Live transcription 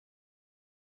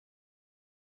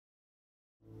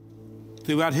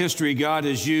Throughout history, God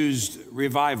has used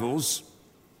revivals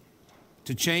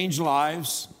to change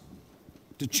lives,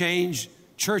 to change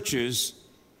churches,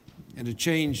 and to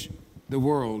change the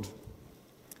world.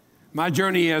 My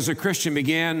journey as a Christian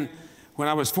began when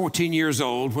I was 14 years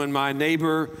old, when my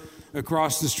neighbor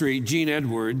across the street, Jean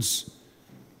Edwards,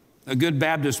 a good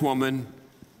Baptist woman,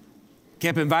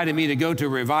 kept inviting me to go to a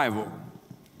revival.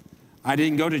 I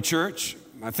didn't go to church.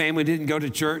 My family didn't go to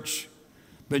church.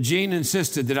 But Jean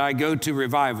insisted that I go to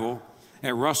revival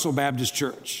at Russell Baptist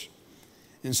Church.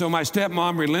 And so my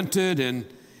stepmom relented, and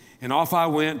off I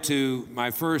went to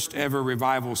my first ever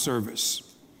revival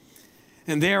service.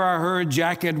 And there I heard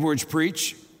Jack Edwards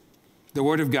preach the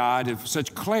Word of God of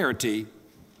such clarity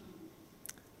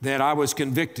that I was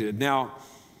convicted. Now,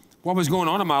 what was going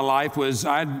on in my life was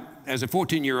as a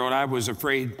 14-year-old, I was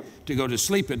afraid to go to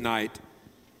sleep at night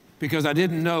because I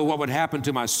didn't know what would happen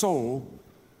to my soul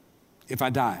if I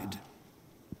died.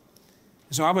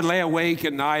 So I would lay awake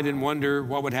at night and wonder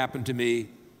what would happen to me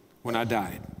when I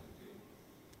died.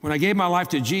 When I gave my life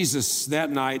to Jesus that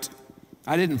night,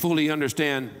 I didn't fully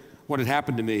understand what had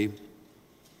happened to me,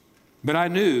 but I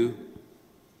knew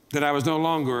that I was no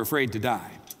longer afraid to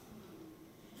die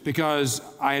because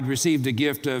I had received a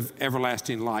gift of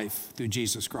everlasting life through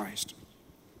Jesus Christ.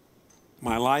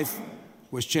 My life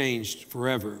was changed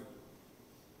forever.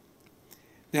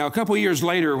 Now, a couple years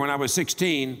later, when I was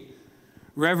 16,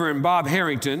 Reverend Bob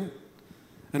Harrington,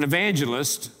 an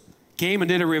evangelist, came and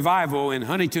did a revival in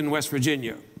Huntington, West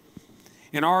Virginia.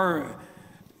 And our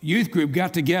youth group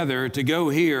got together to go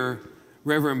hear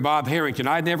Reverend Bob Harrington.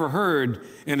 I'd never heard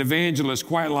an evangelist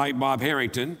quite like Bob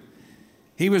Harrington.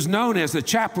 He was known as the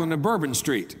chaplain of Bourbon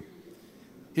Street.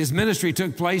 His ministry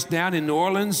took place down in New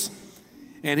Orleans,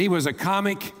 and he was a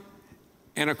comic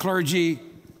and a clergy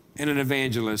and an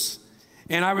evangelist.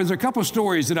 And there was a couple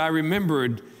stories that I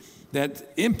remembered that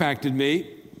impacted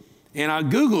me, and I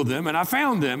Googled them, and I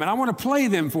found them, and I want to play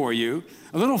them for you,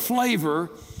 a little flavor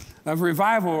of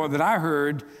revival that I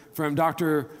heard from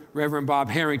Dr. Reverend Bob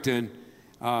Harrington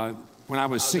when I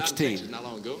was 16. I was out in Texas not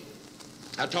long ago.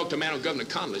 I talked to a man on Governor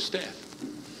Connolly's staff.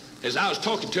 As I was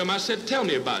talking to him, I said, tell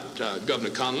me about Governor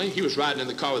Connolly. He was riding in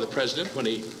the car with the president when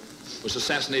he was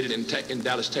assassinated in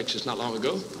Dallas, Texas not long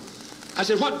ago. I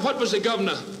said, what was the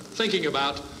governor thinking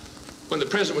about when the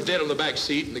president was dead on the back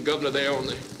seat and the governor there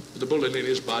with the bullet in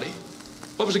his body?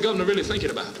 What was the governor really thinking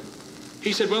about?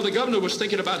 He said, well, the governor was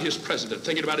thinking about his president,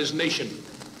 thinking about his nation,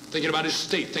 thinking about his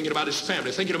state, thinking about his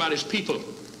family, thinking about his people.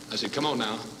 I said, come on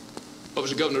now. What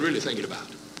was the governor really thinking about?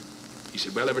 He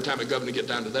said, well, every time a governor get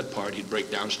down to that part, he'd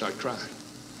break down and start crying.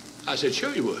 I said,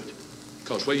 sure you would.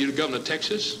 Because whether you're the governor of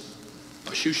Texas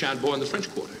or shoeshine boy in the French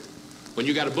Quarter, when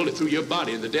you got a bullet through your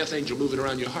body and the death angel moving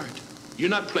around your heart, you're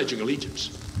not pledging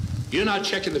allegiance. You're not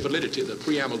checking the validity of the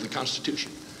preamble of the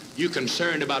Constitution. You're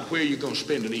concerned about where you're going to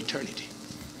spend an eternity.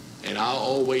 And I'll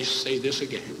always say this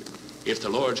again. If the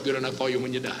Lord's good enough for you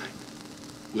when you die,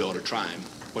 we ought to try him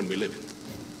when we live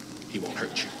in. He won't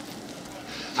hurt you.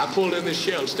 I pulled in this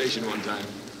Shell station one time,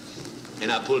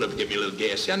 and I pulled up to get me a little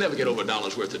gas. See, I never get over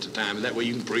 $1 worth at a time, and that way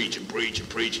you can preach and preach and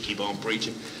preach and keep on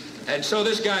preaching. And so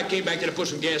this guy came back there to put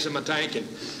some gas in my tank,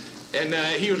 and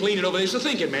he was leaning over there. He's a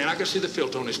thinking man. I could see the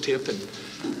filter on his tip, and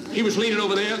he was leaning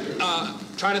over there,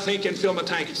 trying to think and fill my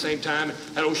tank at the same time.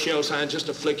 That old Shell sign just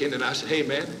a flicking, and I said, hey,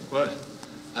 man, what?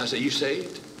 I said, you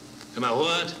saved? Am I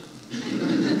what?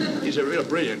 He's a real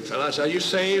brilliant fella. I said, are you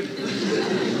saved?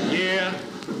 Yeah.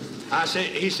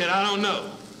 He said, I don't know.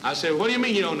 I said, what do you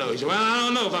mean you don't know? He said, well, I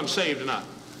don't know if I'm saved or not.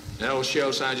 That old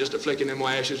Shell sign just a flicking, and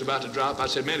my ashes about to drop. I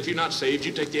said, man, if you're not saved,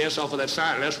 you take the S off of that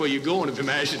sign, and that's where you're going if your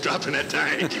ashes drop in that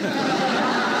tank.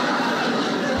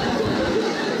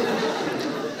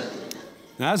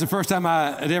 Now, that was the first time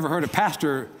I had ever heard a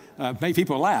pastor make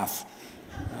people laugh.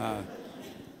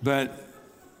 But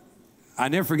I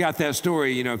never forgot that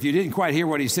story. You know, if you didn't quite hear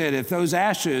what he said, if those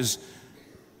ashes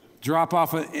drop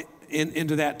off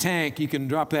into that tank, you can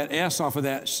drop that S off of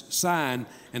that sign,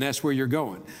 and that's where you're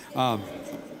going,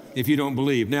 if you don't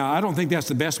believe. Now, I don't think that's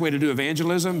the best way to do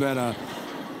evangelism, but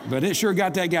it sure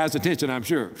got that guy's attention, I'm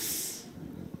sure.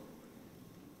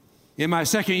 In my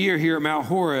second year here at Mount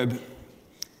Horeb,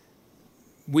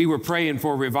 we were praying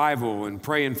for revival and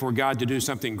praying for God to do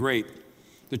something great.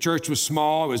 The church was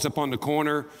small. It was up on the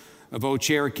corner of Old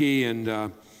Cherokee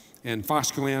and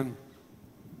Foscalin.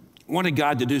 Wanted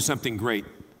God to do something great,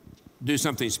 do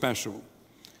something special.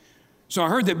 So I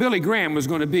heard that Billy Graham was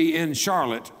going to be in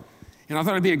Charlotte, and I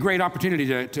thought it'd be a great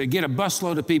opportunity to get a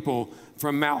busload of people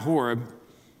from Mount Horeb,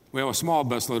 well, a small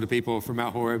busload of people from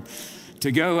Mount Horeb,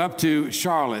 to go up to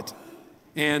Charlotte.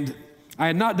 And I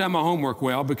had not done my homework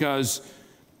well because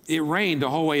it rained the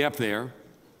whole way up there.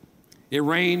 It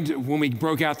rained when we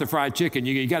broke out the fried chicken.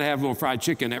 You got to have a little fried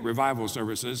chicken at revival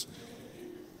services.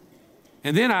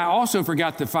 And then I also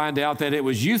forgot to find out that it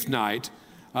was youth night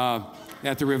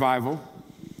at the revival.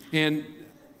 And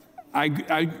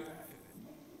I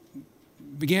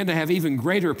began to have even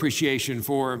greater appreciation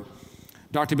for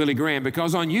Dr. Billy Graham,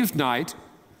 because on youth night,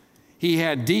 he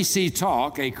had DC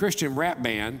Talk, a Christian rap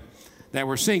band that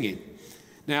were singing.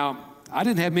 Now, I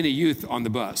didn't have many youth on the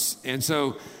bus, and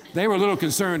so they were a little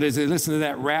concerned as they listened to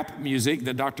that rap music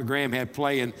that Dr. Graham had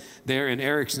playing there in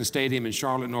Erickson Stadium in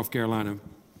Charlotte, North Carolina.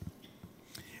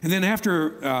 And then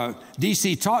after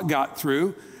DC Talk got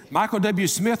through, Michael W.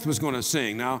 Smith was going to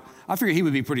sing. Now, I figured he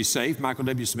would be pretty safe, Michael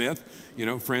W. Smith,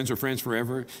 Friends are Friends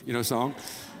Forever, song.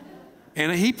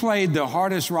 And he played the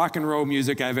hardest rock and roll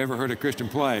music I've ever heard a Christian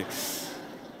play.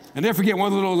 I'll never forget, one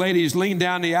of the little ladies leaned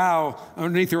down the aisle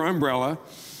underneath her umbrella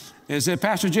and said,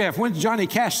 "Pastor Jeff, when's Johnny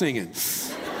Cash singing?"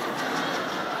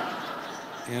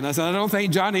 And I said, "I don't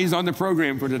think Johnny's on the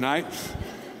program for tonight."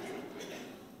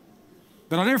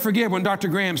 But I'll never forget when Dr.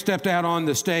 Graham stepped out on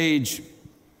the stage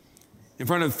in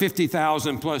front of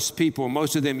 50,000 plus people,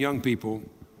 most of them young people.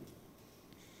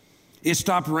 It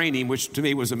stopped raining, which to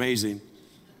me was amazing.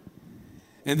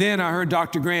 And then I heard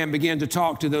Dr. Graham begin to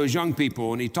talk to those young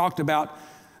people, and he talked about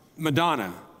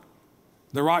Madonna,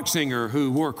 the rock singer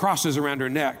who wore crosses around her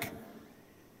neck.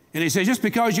 And he said, just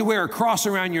because you wear a cross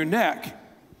around your neck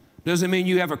doesn't mean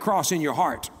you have a cross in your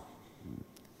heart.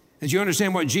 As you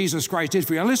understand what Jesus Christ did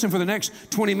for you. I listened for the next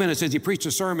 20 minutes as he preached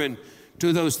a sermon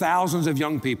to those thousands of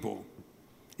young people,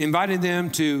 inviting them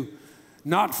to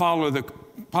not follow the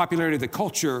popularity of the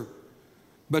culture,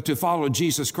 but to follow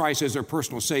Jesus Christ as their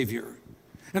personal Savior.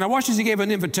 And I watched as he gave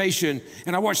an invitation,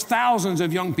 and I watched thousands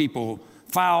of young people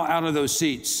file out of those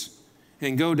seats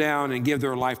and go down and give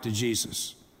their life to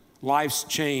Jesus. Life's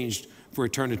changed for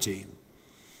eternity.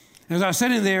 And as I was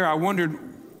sitting there, I wondered,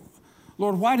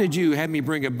 Lord, why did you have me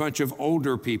bring a bunch of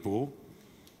older people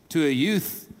to a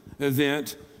youth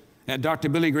event at Dr.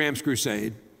 Billy Graham's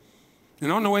crusade?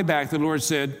 And on the way back, the Lord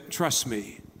said, trust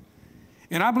me.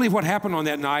 And I believe what happened on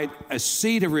that night, a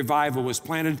seed of revival was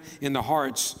planted in the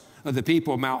hearts of the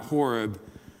people of Mount Horeb,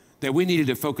 that we needed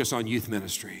to focus on youth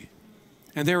ministry.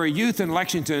 And there were youth in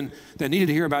Lexington that needed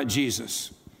to hear about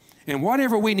Jesus. And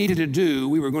whatever we needed to do,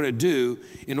 we were going to do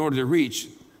in order to reach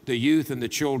the youth and the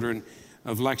children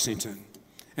of Lexington.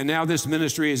 And now this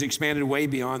ministry has expanded way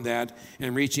beyond that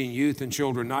and reaching youth and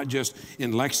children, not just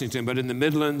in Lexington, but in the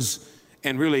Midlands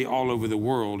and really all over the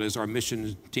world as our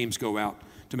mission teams go out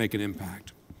to make an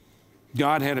impact.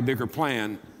 God had a bigger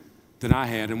plan than I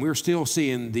had, and we're still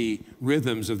seeing the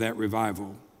rhythms of that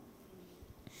revival.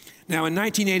 Now, in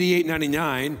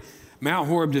 1988-99, Mount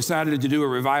Horeb decided to do a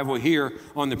revival here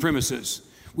on the premises.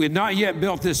 We had not yet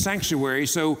built this sanctuary,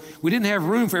 so we didn't have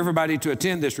room for everybody to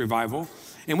attend this revival.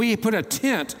 And we put a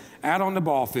tent out on the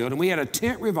ball field, and we had a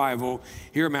tent revival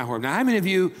here at Mount Horeb. Now, how many of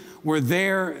you were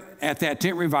there at that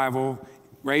tent revival?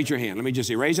 Raise your hand. Let me just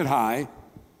see. Raise it high.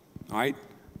 All right.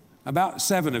 About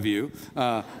 7 of you.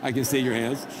 I can see your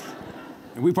hands.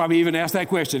 And we probably even asked that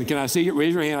question. Can I see you?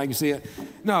 Raise your hand. I can see it.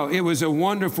 No, it was a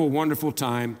wonderful, wonderful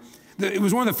time. It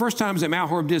was one of the first times that Mount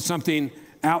Horeb did something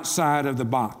outside of the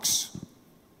box,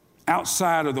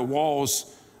 outside of the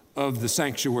walls of the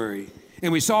sanctuary.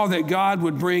 And we saw that God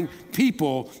would bring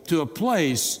people to a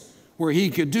place where he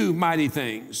could do mighty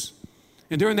things.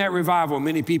 And during that revival,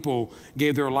 many people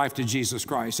gave their life to Jesus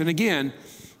Christ. And again,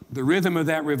 the rhythm of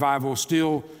that revival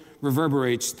still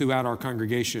reverberates throughout our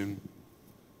congregation.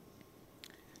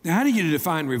 Now, how do you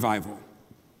define revival?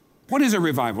 What is a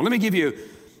revival? Let me give you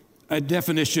a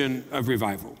definition of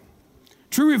revival.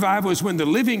 True revival is when the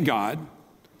living God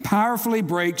powerfully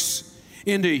breaks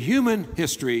into human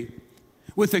history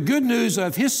with the good news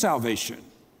of his salvation.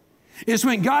 It's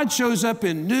when God shows up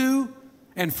in new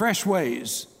and fresh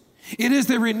ways. It is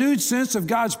the renewed sense of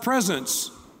God's presence,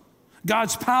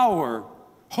 God's power,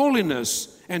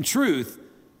 holiness, and truth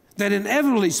that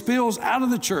inevitably spills out of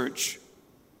the church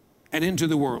and into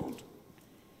the world.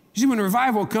 You see, when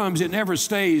revival comes, it never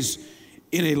stays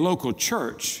in a local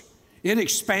church. It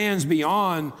expands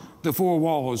beyond the 4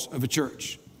 walls of a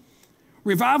church.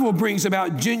 Revival brings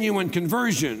about genuine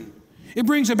conversion. It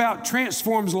brings about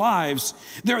transformed lives.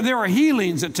 There are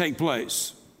healings that take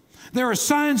place. There are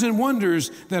signs and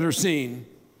wonders that are seen.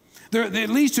 It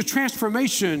leads to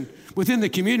transformation within the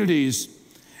communities.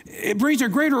 It brings a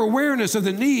greater awareness of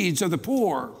the needs of the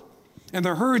poor and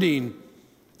the hurting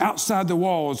outside the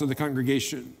walls of the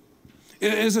congregation.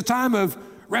 It is a time of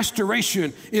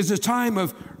restoration. It is a time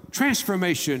of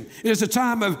transformation. It is a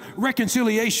time of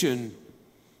reconciliation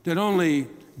that only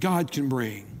God can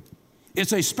bring.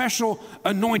 It's a special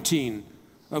anointing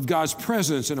of God's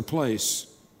presence in a place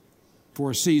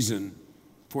for a season,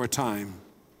 for a time.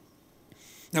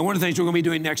 Now, one of the things we're going to be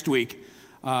doing next week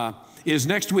is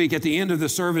next week at the end of the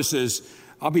services,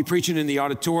 I'll be preaching in the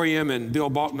auditorium, and Bill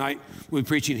Balknight will be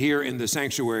preaching here in the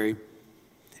sanctuary.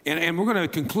 And we're going to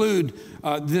conclude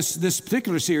this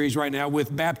particular series right now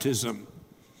with baptism.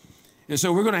 And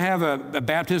so we're going to have a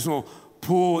baptismal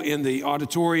pool in the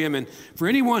auditorium. And for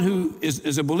anyone who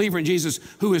is a believer in Jesus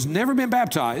who has never been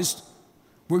baptized,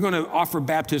 we're going to offer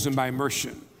baptism by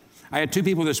immersion. I had 2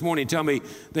 people this morning tell me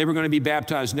they were going to be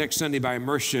baptized next Sunday by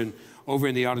immersion over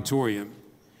in the auditorium.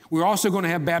 We're also going to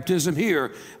have baptism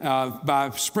here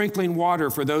by sprinkling water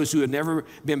for those who have never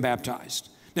been baptized.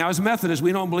 Now, as Methodists,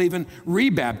 we don't believe in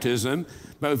rebaptism,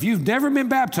 but if you've never been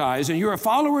baptized and you're a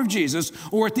follower of Jesus,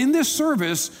 or in this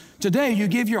service today you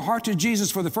give your heart to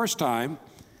Jesus for the first time,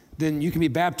 then you can be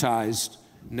baptized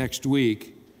next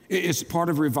week. It's part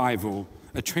of revival,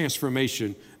 a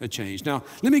transformation, a change. Now,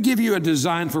 let me give you a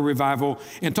design for revival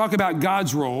and talk about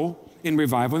God's role in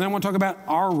revival. And then I want to talk about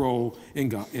our role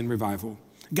in revival.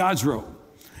 God's role.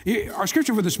 Our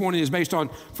scripture for this morning is based on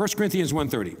 1 Corinthians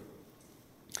 1:30.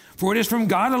 For it is from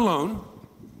God alone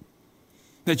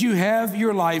that you have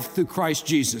your life through Christ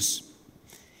Jesus.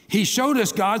 He showed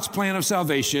us God's plan of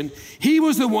salvation. He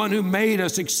was the one who made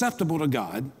us acceptable to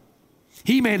God.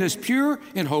 He made us pure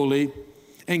and holy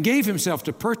and gave himself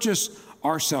to purchase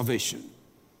our salvation.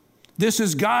 This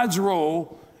is God's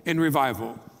role in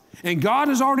revival. And God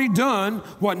has already done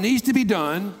what needs to be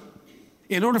done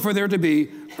in order for there to be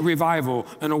a revival,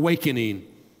 an awakening,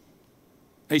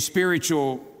 a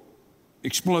spiritual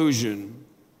explosion.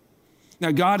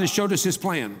 Now, God has showed us his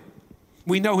plan.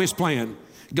 We know his plan.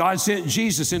 God sent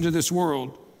Jesus into this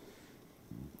world.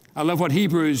 I love what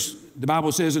the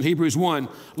Bible says in Hebrews 1.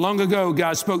 Long ago,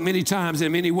 God spoke many times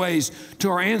in many ways to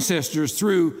our ancestors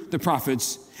through the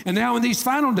prophets. And now in these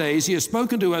final days, he has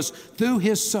spoken to us through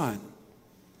his Son.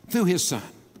 Through his Son.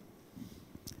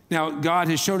 Now, God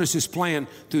has showed us his plan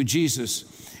through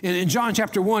Jesus. And in John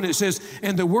chapter 1, it says,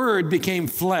 and the Word became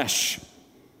flesh,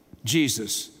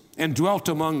 Jesus, and dwelt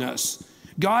among us.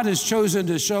 God has chosen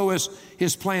to show us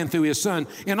his plan through his Son,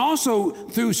 and also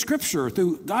through Scripture,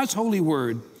 through God's holy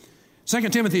Word. 2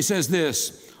 Timothy says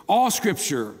this, all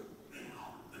Scripture,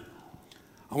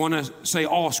 I want to say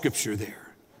all Scripture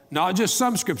there, not just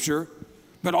some Scripture,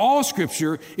 but all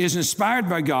Scripture is inspired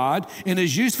by God and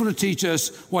is useful to teach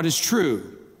us what is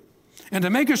true and to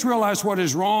make us realize what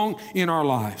is wrong in our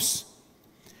lives.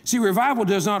 See, revival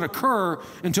does not occur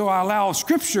until I allow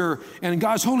Scripture and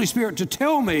God's Holy Spirit to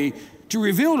tell me, to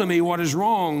reveal to me what is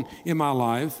wrong in my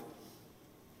life.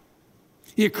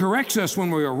 It corrects us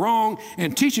when we are wrong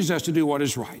and teaches us to do what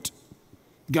is right.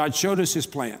 God showed us his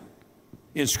plan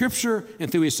in Scripture and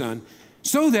through his Son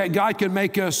so that God could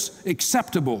make us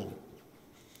acceptable.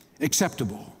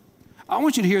 Acceptable. I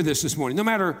want you to hear this morning. No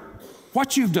matter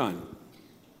what you've done,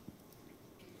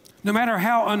 no matter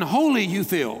how unholy you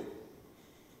feel,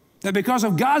 that because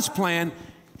of God's plan,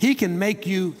 he can make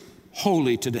you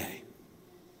holy today.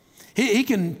 He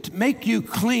can make you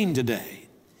clean today.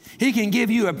 He can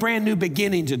give you a brand new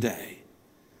beginning today.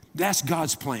 That's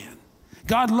God's plan.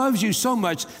 God loves you so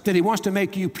much that he wants to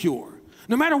make you pure.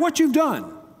 No matter what you've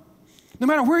done, no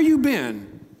matter where you've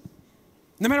been,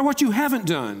 no matter what you haven't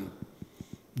done,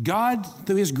 God,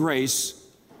 through his grace,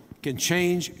 can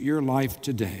change your life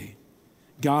today.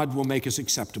 God will make us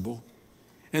acceptable.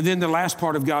 And then the last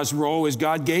part of God's role is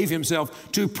God gave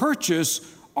himself to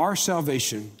purchase our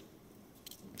salvation.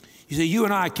 You see, you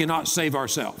and I cannot save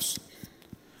ourselves.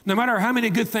 No matter how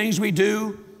many good things we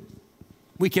do,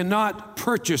 we cannot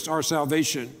purchase our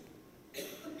salvation.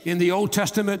 In the Old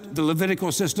Testament, the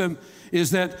Levitical system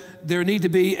is that there need to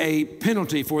be a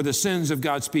penalty for the sins of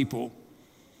God's people.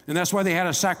 And that's why they had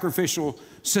a sacrificial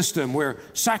system where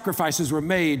sacrifices were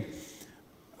made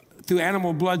through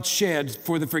animal blood shed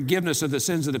for the forgiveness of the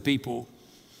sins of the people.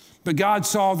 But God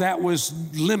saw that was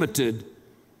limited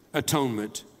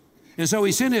atonement. And so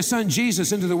he sent his son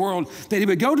Jesus into the world that he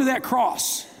would go to that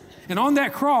cross. And on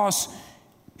that cross,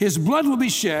 his blood would be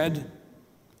shed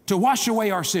to wash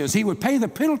away our sins. He would pay the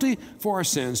penalty for our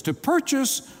sins to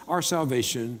purchase our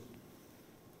salvation.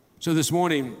 So this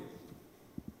morning,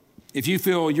 if you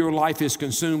feel your life is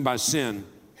consumed by sin,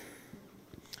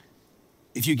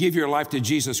 if you give your life to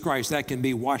Jesus Christ, that can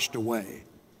be washed away.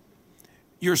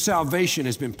 Your salvation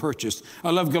has been purchased. I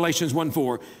love Galatians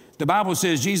 1:4. The Bible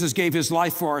says Jesus gave his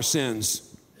life for our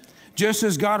sins, just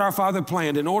as God our Father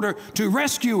planned in order to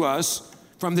rescue us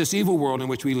from this evil world in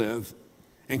which we live.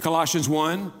 In Colossians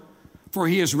 1, for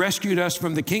he has rescued us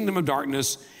from the kingdom of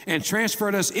darkness and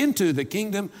transferred us into the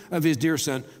kingdom of his dear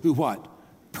Son, who what?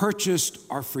 Purchased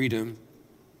our freedom.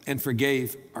 and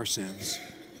forgave our sins.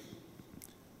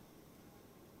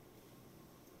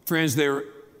 Friends, there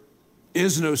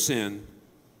is no sin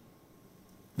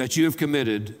that you have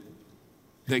committed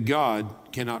that God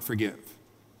cannot forgive.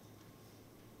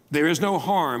 There is no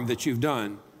harm that you've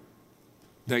done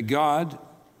that God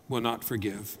will not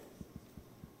forgive.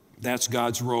 That's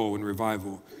God's role in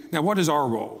revival. Now, what is our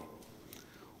role?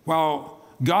 While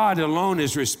God alone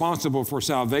is responsible for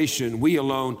salvation, we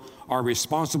alone are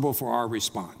responsible for our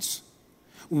response.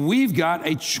 We've got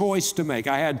a choice to make.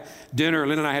 Lynn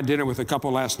and I had dinner with a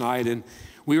couple last night, and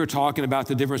we were talking about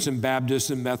the difference in Baptists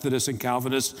and Methodists and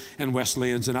Calvinists and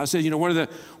Wesleyans. And I said, one of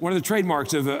the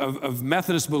trademarks of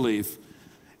Methodist belief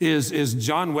is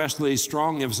John Wesley's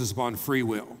strong emphasis upon free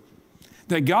will.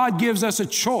 That God gives us a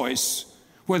choice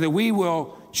whether we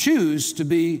will choose to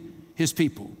be His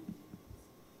people.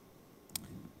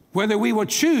 Whether we will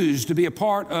choose to be a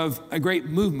part of a great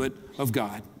movement of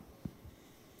God.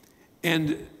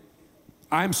 And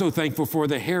I'm so thankful for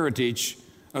the heritage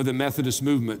of the Methodist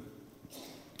movement.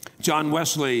 John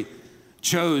Wesley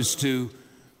chose to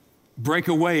break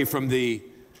away from the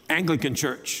Anglican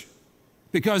Church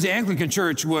because the Anglican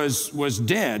Church was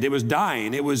dead. It was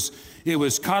dying. It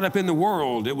was caught up in the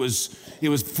world. It was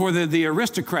for the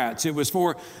aristocrats. It was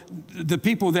for the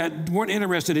people that weren't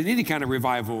interested in any kind of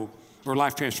revival or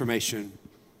life transformation.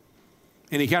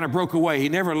 And he kind of broke away. He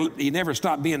never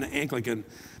stopped being an Anglican,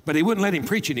 but he wouldn't let him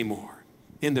preach anymore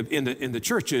in the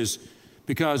churches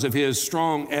because of his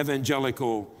strong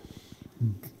evangelical,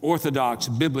 orthodox,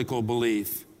 biblical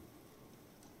belief.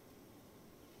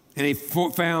 And he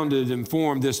founded and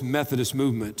formed this Methodist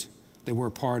movement that we're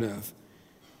a part of.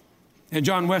 And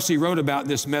John Wesley wrote about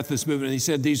this Methodist movement, and he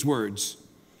said these words: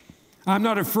 "I'm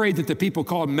not afraid that the people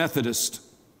called Methodist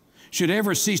should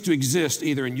ever cease to exist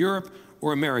either in Europe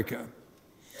or America.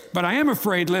 But I am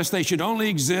afraid lest they should only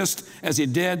exist as a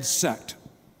dead sect,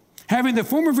 having the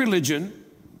form of religion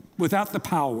without the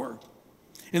power.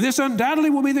 And this undoubtedly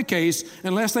will be the case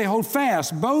unless they hold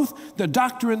fast both the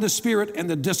doctrine, the spirit, and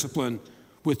the discipline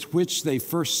with which they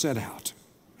first set out."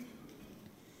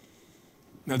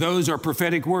 Now, those are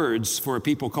prophetic words for a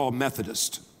people called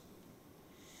Methodist,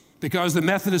 because the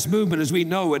Methodist movement as we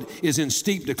know it is in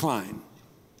steep decline.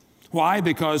 Why?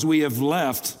 Because we have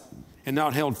left and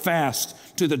not held fast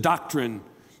to the doctrine,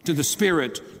 to the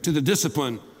spirit, to the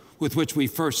discipline with which we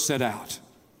first set out.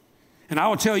 And I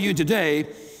will tell you today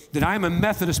that I'm a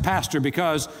Methodist pastor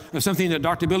because of something that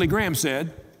Dr. Billy Graham said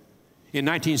in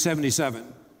 1977.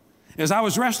 As I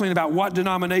was wrestling about what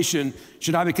denomination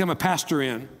should I become a pastor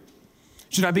in,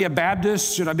 should I be a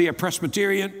Baptist? Should I be a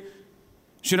Presbyterian?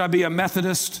 Should I be a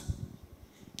Methodist?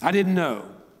 I didn't know.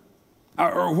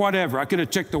 Or whatever. I could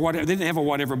have checked the whatever. They didn't have a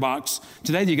whatever box.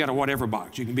 Today you got a whatever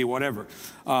box. You can be whatever.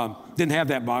 Didn't have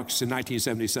that box in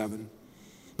 1977.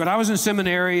 But I was in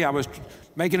seminary. I was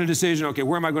making a decision. Okay,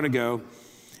 where am I going to go?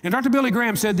 And Dr. Billy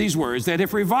Graham said these words, that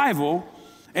if revival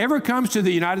ever comes to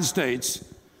the United States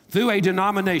through a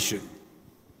denomination,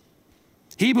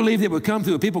 he believed it would come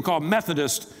through a people called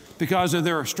Methodist because of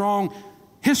their strong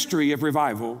history of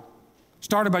revival,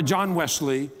 started by John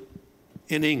Wesley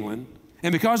in England,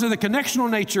 and because of the connectional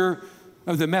nature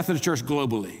of the Methodist Church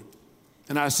globally.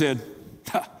 And I said,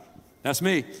 that's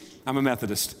me. I'm a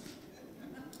Methodist.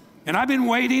 And I've been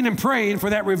waiting and praying for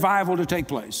that revival to take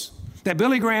place that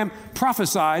Billy Graham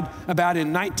prophesied about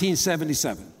in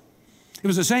 1977. It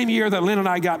was the same year that Lynn and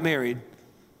I got married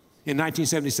in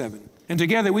 1977. And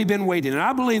together we've been waiting. And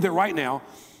I believe that right now,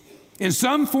 in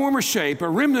some form or shape, a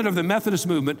remnant of the Methodist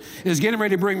movement is getting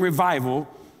ready to bring revival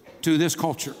to this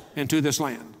culture and to this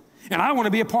land. And I want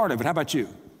to be a part of it. How about you?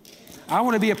 I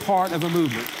want to be a part of a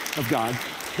movement of God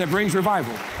that brings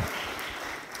revival.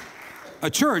 A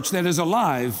church that is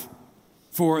alive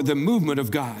for the movement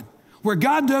of God, where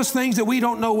God does things that we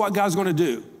don't know what God's going to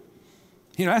do.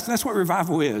 You know, that's what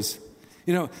revival is.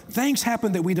 You know, things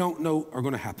happen that we don't know are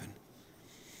going to happen.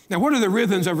 Now, what are the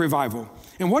rhythms of revival?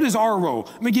 And what is our role?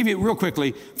 Let me give you real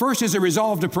quickly. First is a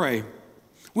resolve to pray.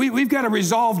 We've got a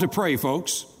resolve to pray,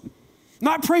 folks.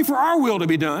 Not pray for our will to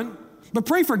be done, but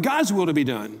pray for God's will to be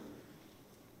done.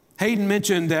 Hayden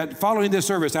mentioned that following this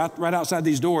service, right outside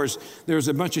these doors, there's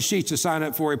a bunch of sheets to sign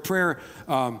up for a prayer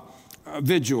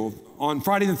vigil on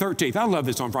Friday the 13th. I love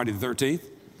this on Friday the 13th.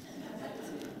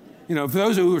 You know, for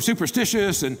those who are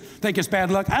superstitious and think it's bad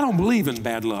luck, I don't believe in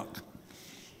bad luck.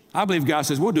 I believe God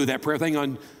says, we'll do that prayer thing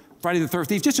on Friday the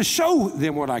 13th just to show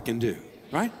them what I can do,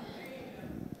 right?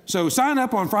 So sign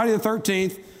up on Friday the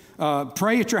 13th.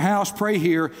 Pray at your house, pray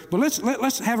here. But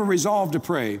let's have a resolve to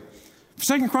pray.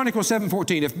 2 Chronicles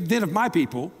 7:14, if my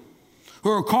people who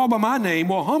are called by my name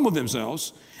will humble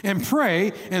themselves and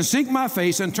pray and seek my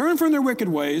face and turn from their wicked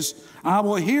ways, I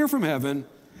will hear from heaven,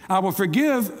 I will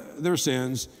forgive their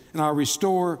sins, and I'll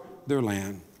restore their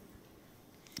land.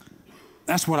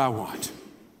 That's what I want.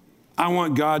 I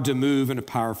want God to move in a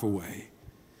powerful way.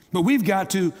 But we've got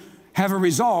to have a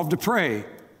resolve to pray.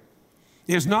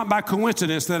 It's not by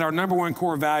coincidence that our number one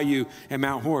core value at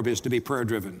Mount Horeb is to be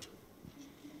prayer-driven.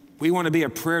 We want to be a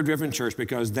prayer-driven church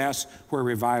because that's where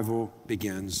revival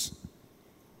begins.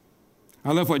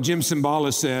 I love what Jim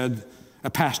Cymbala said, a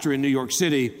pastor in New York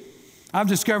City. I've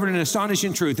discovered an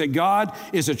astonishing truth that God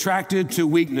is attracted to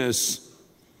weakness.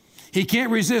 He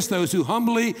can't resist those who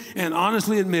humbly and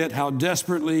honestly admit how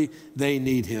desperately they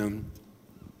need him.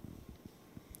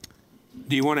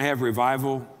 Do you want to have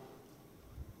revival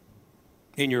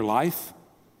in your life?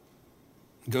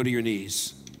 Go to your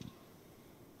knees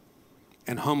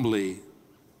and humbly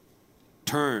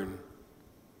turn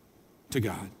to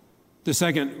God. The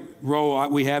second role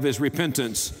we have is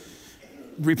repentance.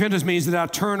 Repentance means that I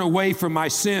turn away from my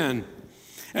sin.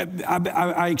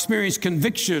 I experience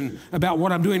conviction about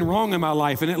what I'm doing wrong in my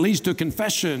life, and it leads to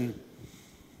confession.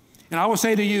 And I will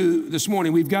say to you this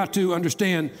morning, we've got to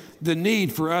understand the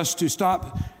need for us to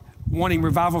stop wanting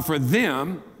revival for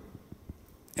them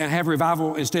and have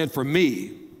revival instead for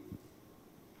me.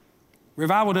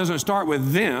 Revival doesn't start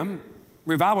with them.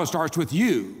 Revival starts with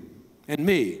you and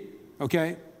me,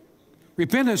 okay?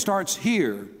 Repentance starts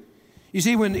here. You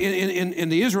see, when in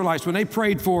the Israelites, when they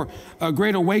prayed for a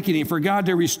great awakening, for God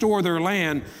to restore their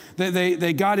land,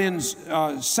 they got in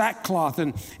sackcloth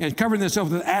and covered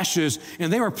themselves with ashes,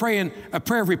 and they were praying a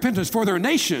prayer of repentance for their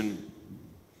nation.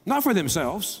 Not for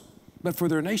themselves, but for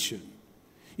their nation.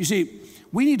 You see,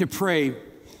 we need to pray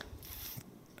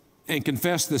and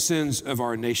confess the sins of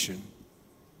our nation.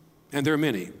 And there are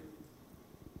many.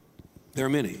 There are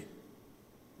many.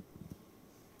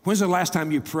 When's the last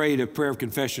time you prayed a prayer of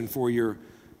confession for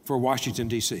Washington,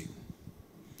 D.C.?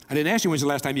 I didn't ask you when's the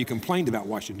last time you complained about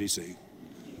Washington, D.C.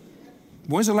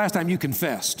 When's the last time you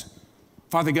confessed,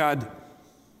 Father God,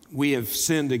 we have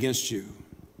sinned against you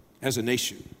as a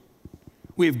nation.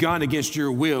 We have gone against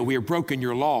your will. We have broken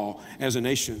your law as a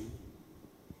nation.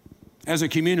 As a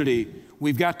community,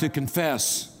 we've got to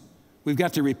confess. We've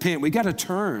got to repent. We've got to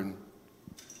turn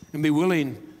and be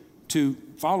willing to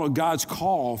follow God's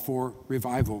call for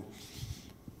revival.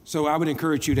 So I would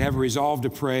encourage you to have a resolve to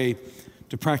pray,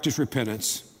 to practice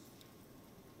repentance.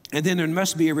 And then there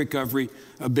must be a recovery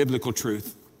of biblical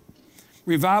truth.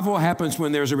 Revival happens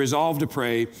when there's a resolve to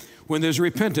pray, when there's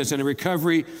repentance and a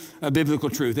recovery of biblical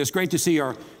truth. It's great to see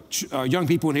our young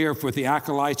people in here with the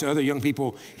acolytes, other young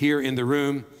people here in the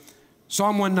room.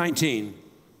 Psalm 119.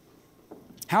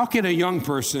 How can a young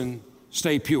person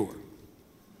stay pure?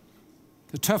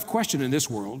 It's a tough question in this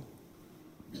world.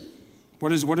 What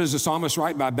does the psalmist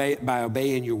write? By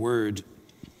obeying your word.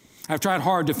 I've tried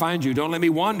hard to find you. Don't let me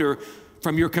wander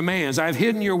from your commands. I have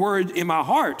hidden your word in my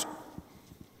heart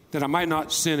that I might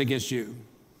not sin against you.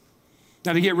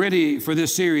 Now, to get ready for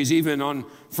this series, even on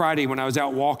Friday when I was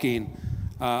out walking,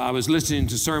 I was listening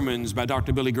to sermons by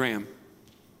Dr. Billy Graham,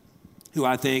 who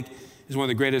I think is one of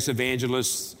the greatest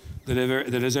evangelists that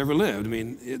has ever lived. I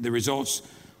mean, the results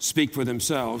speak for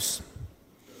themselves.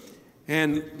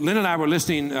 And Lynn and I were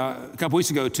listening a couple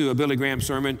weeks ago to a Billy Graham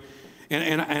sermon,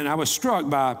 and I was struck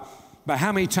by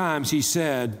how many times he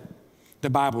said, the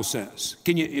Bible says.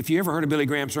 If you ever heard a Billy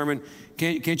Graham sermon,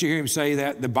 can't you hear him say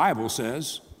that? The Bible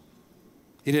says.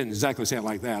 He didn't exactly say it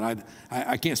like that.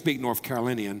 I can't speak North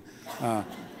Carolinian.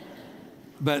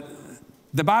 But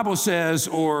the Bible says,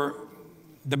 or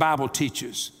the Bible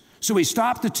teaches. So we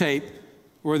stopped the tape,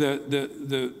 or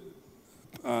the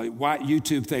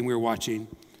YouTube thing we were watching,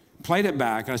 played it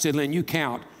back, and I said, Lynn, you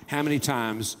count how many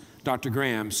times Dr.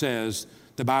 Graham says,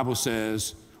 the Bible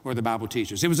says, or the Bible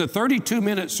teaches. It was a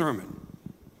 32-minute sermon.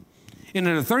 And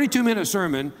in a 32-minute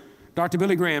sermon, Dr.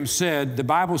 Billy Graham said, the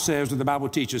Bible says, or the Bible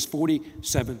teaches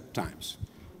 47 times.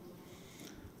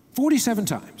 47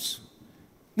 times.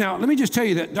 Now, let me just tell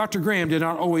you that Dr. Graham did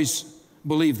not always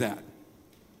believe that.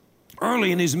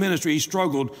 Early in his ministry, he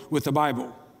struggled with the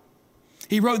Bible.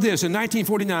 He wrote this, in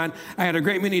 1949, I had a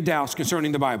great many doubts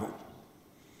concerning the Bible.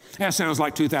 That sounds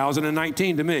like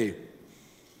 2019 to me.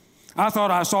 I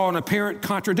thought I saw an apparent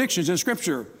contradictions in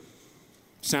Scripture.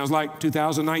 Sounds like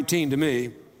 2019 to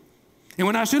me. And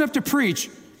when I stood up to preach,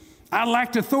 I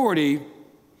lacked authority.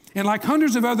 And like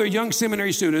hundreds of other young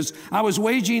seminary students, I was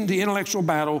waging the intellectual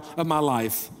battle of my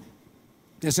life.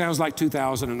 It sounds like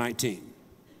 2019.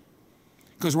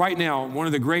 Because right now, one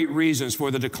of the great reasons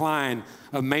for the decline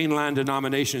of mainline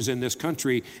denominations in this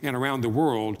country and around the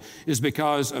world is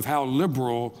because of how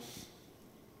liberal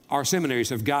our seminaries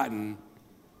have gotten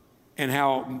and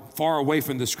how far away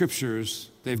from the scriptures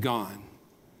they've gone.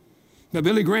 But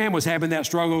Billy Graham was having that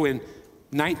struggle in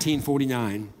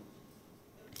 1949.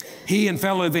 He and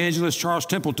fellow evangelist Charles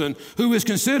Templeton, who is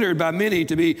considered by many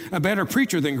to be a better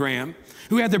preacher than Graham,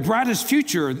 who had a brighter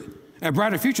future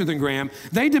than Graham,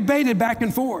 they debated back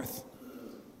and forth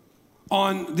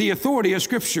on the authority of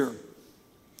Scripture.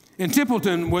 And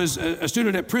Templeton was a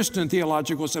student at Princeton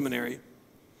Theological Seminary.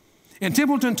 And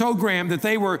Templeton told Graham that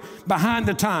they were behind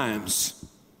the times,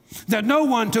 that no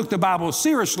one took the Bible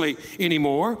seriously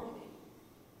anymore,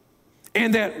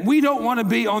 and that we don't want to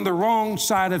be on the wrong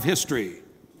side of history.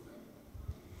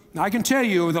 Now, I can tell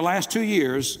you over the last 2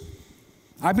 years,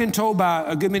 I've been told by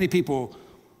a good many people,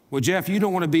 well, Jeff, you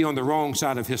don't want to be on the wrong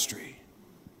side of history.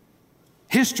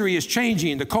 History is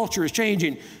changing. The culture is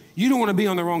changing. You don't want to be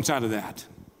on the wrong side of that.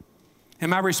 And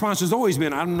my response has always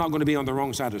been, I'm not going to be on the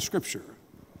wrong side of Scripture.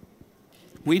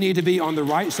 We need to be on the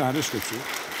right side of Scripture.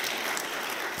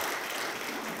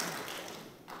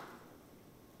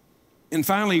 And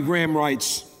finally, Graham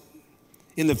writes,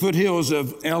 in the foothills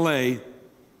of L.A.,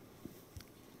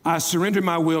 I surrendered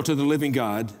my will to the living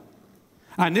God.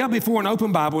 I knelt before an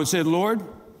open Bible and said, Lord,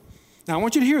 now I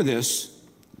want you to hear this.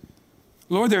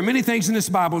 Lord, there are many things in this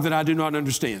Bible that I do not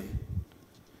understand.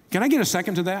 Can I get a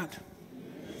second to that?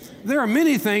 There are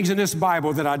many things in this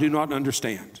Bible that I do not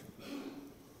understand.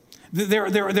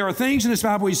 There are things in this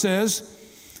Bible, he says,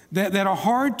 that are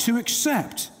hard to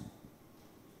accept.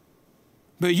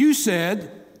 But you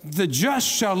said, the just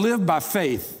shall live by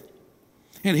faith.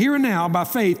 And here and now, by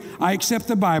faith, I accept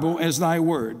the Bible as thy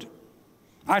word.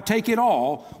 I take it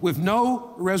all with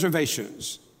no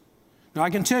reservations. Now,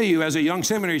 I can tell you, as a young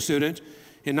seminary student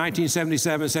in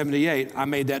 1977, 78, I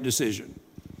made that decision.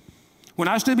 When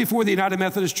I stood before the United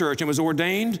Methodist Church and was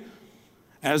ordained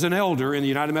as an elder in the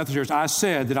United Methodist Church, I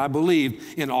said that I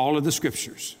believed in all of the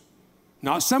Scriptures.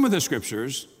 Not some of the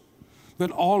Scriptures,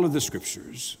 but all of the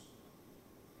Scriptures.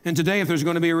 And today, if there's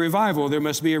going to be a revival, there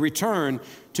must be a return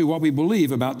to what we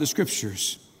believe about the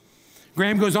Scriptures.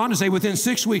 Graham goes on to say, within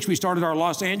 6 weeks, we started our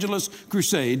Los Angeles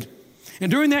crusade. And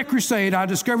during that crusade, I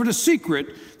discovered a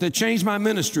secret that changed my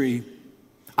ministry.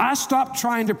 I stopped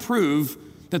trying to prove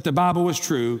that the Bible was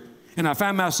true, and I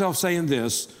found myself saying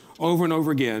this over and over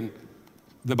again,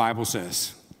 the Bible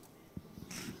says.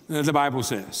 The Bible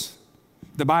says.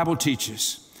 The Bible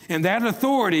teaches. And that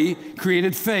authority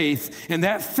created faith, and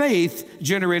that faith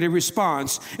generated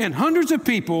response. And hundreds of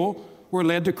people were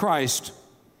led to Christ.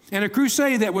 And a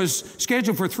crusade that was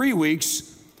scheduled for 3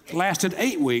 weeks lasted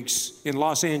 8 weeks in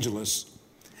Los Angeles.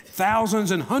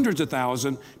 Thousands and hundreds of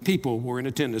thousands of people were in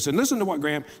attendance. And listen to what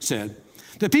Graham said.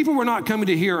 The people were not coming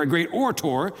to hear a great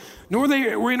orator, nor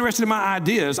they were interested in my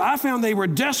ideas. I found they were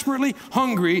desperately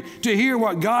hungry to hear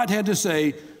what God had to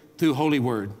say through Holy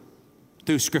Word,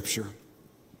 through Scripture.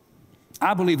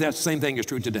 I believe that same thing is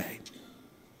true today.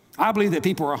 I believe that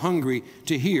people are hungry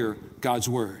to hear God's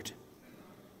Word.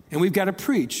 And we've got to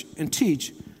preach and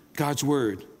teach God's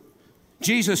Word.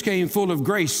 Jesus came full of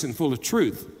grace and full of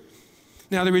truth.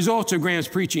 Now, the results of Graham's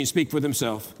preaching speak for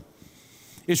themselves.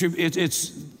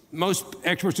 It's most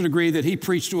experts would agree that he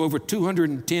preached to over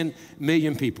 210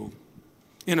 million people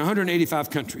in 185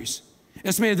 countries.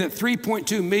 Estimated that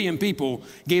 3.2 million people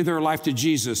gave their life to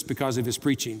Jesus because of his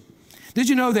preaching. Did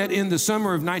you know that in the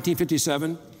summer of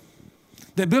 1957,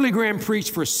 that Billy Graham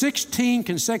preached for 16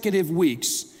 consecutive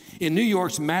weeks in New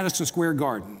York's Madison Square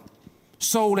Garden,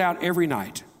 sold out every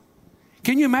night?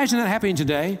 Can you imagine that happening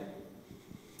today?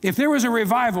 If there was a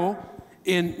revival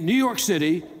in New York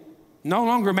City, no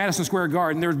longer Madison Square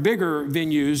Garden, there's bigger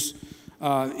venues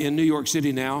in New York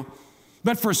City now,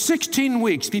 but for 16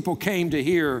 weeks, people came to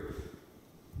hear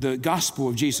the gospel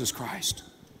of Jesus Christ.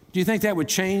 Do you think that would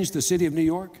change the city of New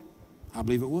York? I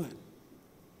believe it would.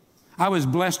 I was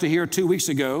blessed to hear 2 weeks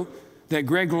ago that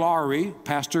Greg Laurie,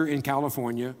 pastor in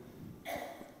California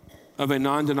of a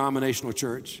non-denominational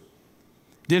church,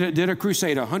 did a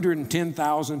crusade.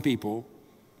 110,000 people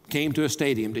came to a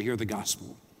stadium to hear the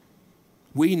gospel.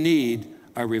 We need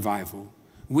a revival.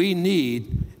 We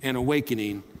need an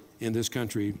awakening in this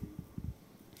country.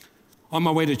 On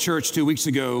my way to church 2 weeks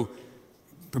ago,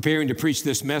 preparing to preach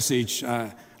this message,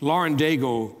 Lauren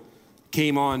Daigle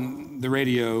came on the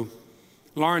radio.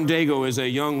 Lauren Daigle is a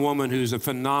young woman who's a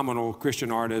phenomenal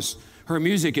Christian artist. Her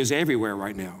music is everywhere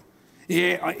right now.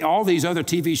 All these other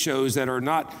TV shows that are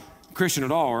not Christian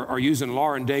at all are using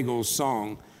Lauren Daigle's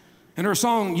song. And her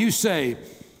song, You Say,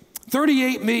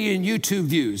 38 million YouTube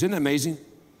views. Isn't that amazing?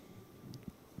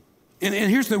 And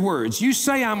here's the words. You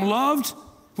say I'm loved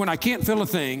when I can't feel a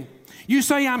thing. You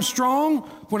say I'm strong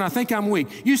when I think I'm weak.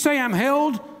 You say I'm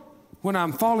held when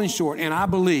I'm falling short, and I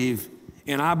believe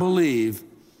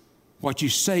what you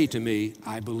say to me,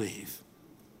 I believe.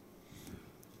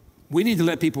 We need to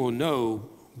let people know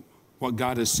what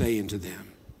God is saying to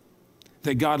them,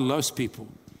 that God loves people,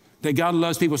 that God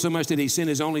loves people so much that he sent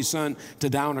his only son to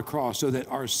die on a cross so that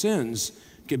our sins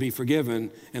could be forgiven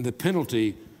and the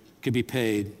penalty could be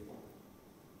paid.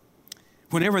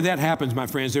 Whenever that happens, my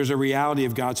friends, there's a reality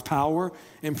of God's power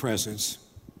and presence.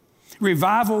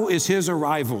 Revival is his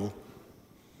arrival.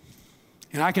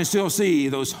 And I can still see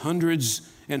those hundreds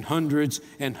and hundreds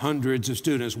and hundreds of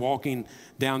students walking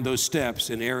down those steps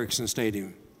in Erickson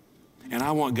Stadium. And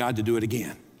I want God to do it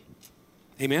again.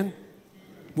 Amen?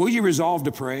 Will you resolve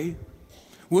to pray?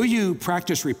 Will you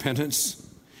practice repentance?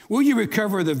 Will you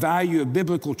recover the value of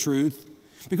biblical truth?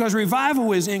 Because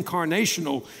revival is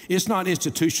incarnational, it's not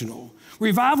institutional.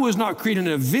 Revival is not creating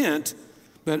an event,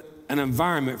 but an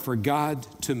environment for God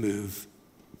to move.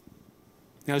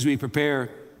 Now, as we prepare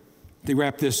to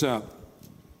wrap this up,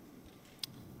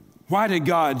 why did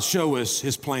God show us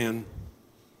his plan?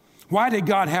 Why did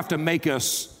God have to make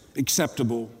us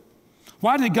acceptable?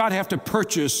 Why did God have to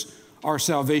purchase our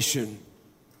salvation?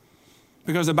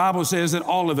 Because the Bible says that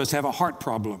all of us have a heart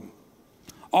problem.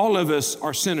 All of us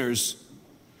are sinners.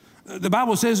 The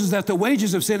Bible says is that the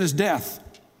wages of sin is death.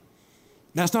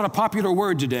 That's not a popular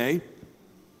word today,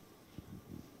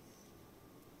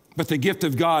 but the gift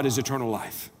of God is eternal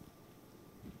life.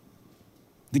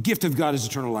 The gift of God is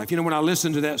eternal life. You know, when I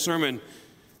listened to that sermon,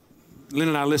 Lynn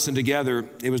and I listened together.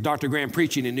 It was Dr. Graham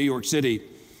preaching in New York City.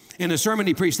 And the sermon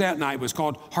he preached that night was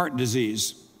called Heart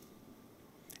Disease.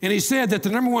 And he said that the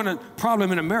number one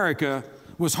problem in America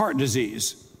was heart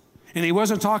disease. And he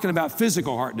wasn't talking about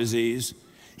physical heart disease.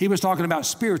 He was talking about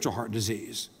spiritual heart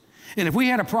disease. And if we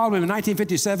had a problem in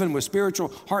 1957 with spiritual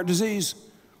heart disease,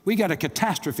 we got a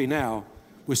catastrophe now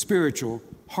with spiritual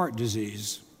heart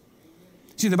disease.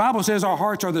 See, the Bible says our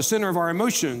hearts are the center of our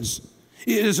emotions.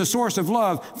 It is a source of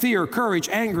love, fear, courage,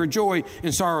 anger, joy,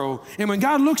 and sorrow. And when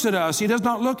God looks at us, he does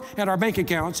not look at our bank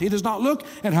accounts. He does not look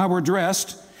at how we're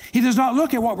dressed. He does not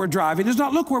look at what we're driving. He does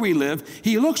not look where we live.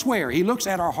 He looks where? He looks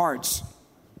at our hearts.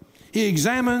 He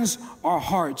examines our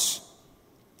hearts.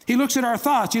 He looks at our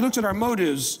thoughts. He looks at our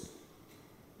motives.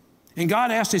 And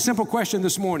God asked a simple question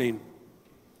this morning.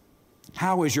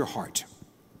 How is your heart?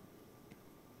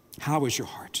 How is your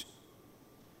heart?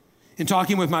 In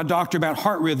talking with my doctor about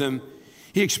heart rhythm,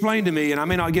 he explained to me, and I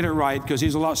may not get it right because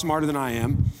he's a lot smarter than I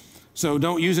am, so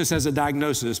don't use this as a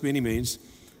diagnosis by any means,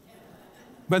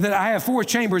 but that I have 4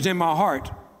 chambers in my heart,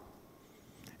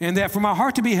 and that for my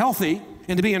heart to be healthy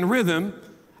and to be in rhythm,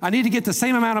 I need to get the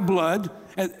same amount of blood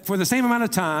for the same amount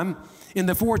of time in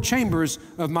the 4 chambers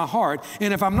of my heart.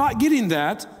 And if I'm not getting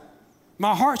that,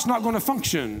 my heart's not going to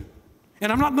function.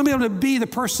 And I'm not going to be able to be the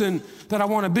person that I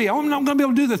want to be. I'm not going to be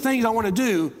able to do the things I want to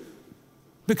do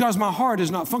because my heart is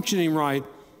not functioning right.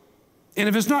 And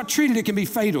if it's not treated, it can be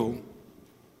fatal.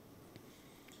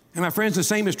 And my friends, the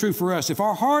same is true for us. If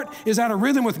our heart is out of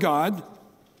rhythm with God,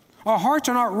 our hearts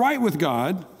are not right with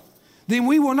God, then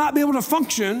we will not be able to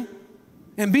function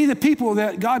and be the people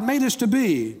that God made us to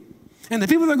be. And the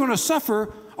people that are going to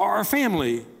suffer are our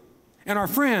family and our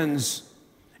friends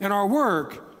and our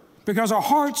work because our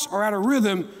hearts are out of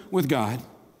rhythm with God.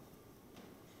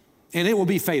 And it will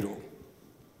be fatal.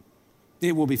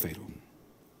 It will be fatal.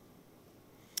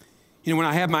 You know, when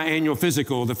I have my annual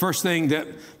physical, the first thing that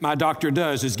my doctor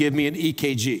does is give me an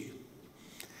EKG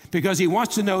because he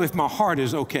wants to know if my heart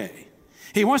is okay.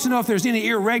 He wants to know if there's any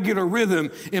irregular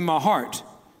rhythm in my heart.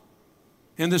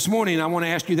 And this morning, I want to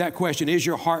ask you that question. Is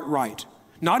your heart right?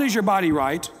 Not is your body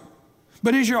right,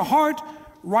 but is your heart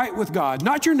right with God?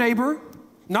 Not your neighbor,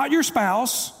 not your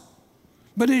spouse,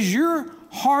 but is your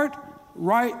heart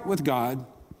right with God?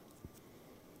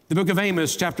 The book of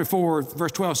Amos, chapter 4,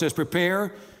 verse 12 says,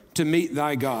 prepare to meet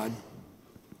thy God.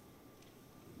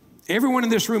 Everyone in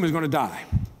this room is going to die.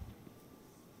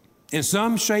 In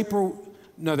some shape or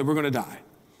another, we're going to die.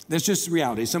 That's just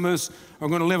reality. Some of us are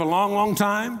going to live a long, long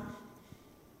time,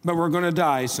 but we're going to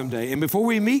die someday. And before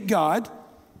we meet God,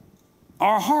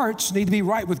 our hearts need to be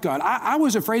right with God. I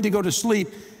was afraid to go to sleep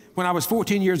when I was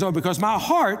 14 years old because my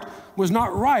heart was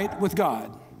not right with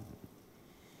God.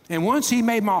 And once he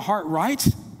made my heart right,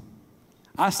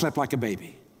 I slept like a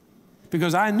baby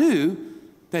because I knew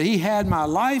that he had my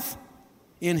life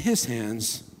in his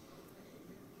hands.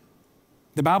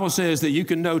 The Bible says that you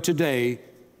can know today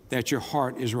that your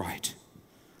heart is right.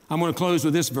 I'm going to close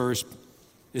with this verse,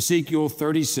 Ezekiel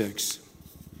 36.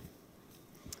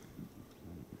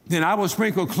 Then I will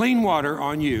sprinkle clean water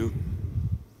on you,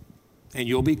 and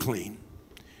you'll be clean.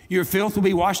 Your filth will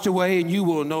be washed away, and you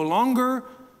will no longer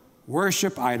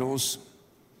worship idols.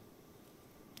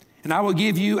 and I will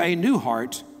give you a new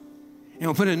heart and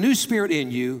will put a new spirit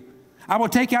in you. I will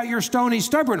take out your stony,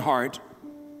 stubborn heart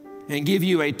and give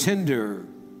you a tender,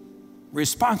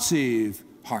 responsive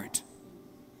heart.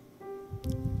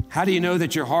 How do you know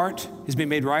that your heart has been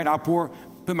made right? I'll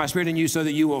put my spirit in you so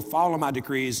that you will follow my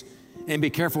decrees and be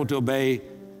careful to obey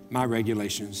my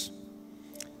regulations.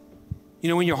 You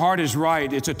know, when your heart is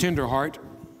right, it's a tender heart.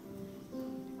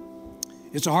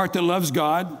 It's a heart that loves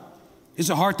God. It's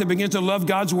a heart that begins to love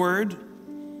God's word.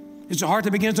 It's a heart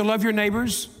that begins to love your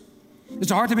neighbors.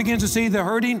 It's a heart that begins to see the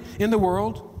hurting in the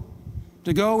world,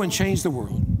 to go and change the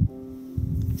world.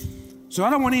 So I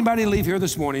don't want anybody to leave here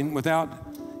this morning without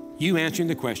you answering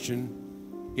the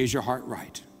question, is your heart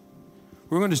right?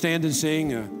 We're going to stand and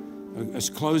sing a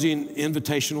closing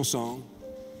invitational song.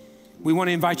 We want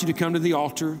to invite you to come to the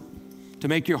altar to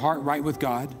make your heart right with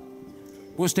God.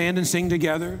 We'll stand and sing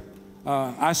together.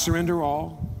 I surrender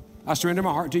all. I surrender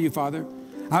my heart to you, Father.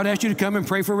 I would ask you to come and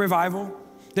pray for revival.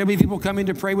 There'll be people coming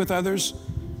to pray with others.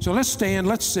 So let's stand,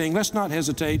 let's sing, let's not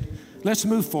hesitate. Let's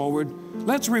move forward.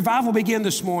 Let's revival begin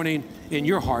this morning in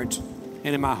your heart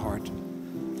and in my heart.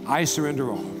 I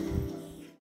surrender all.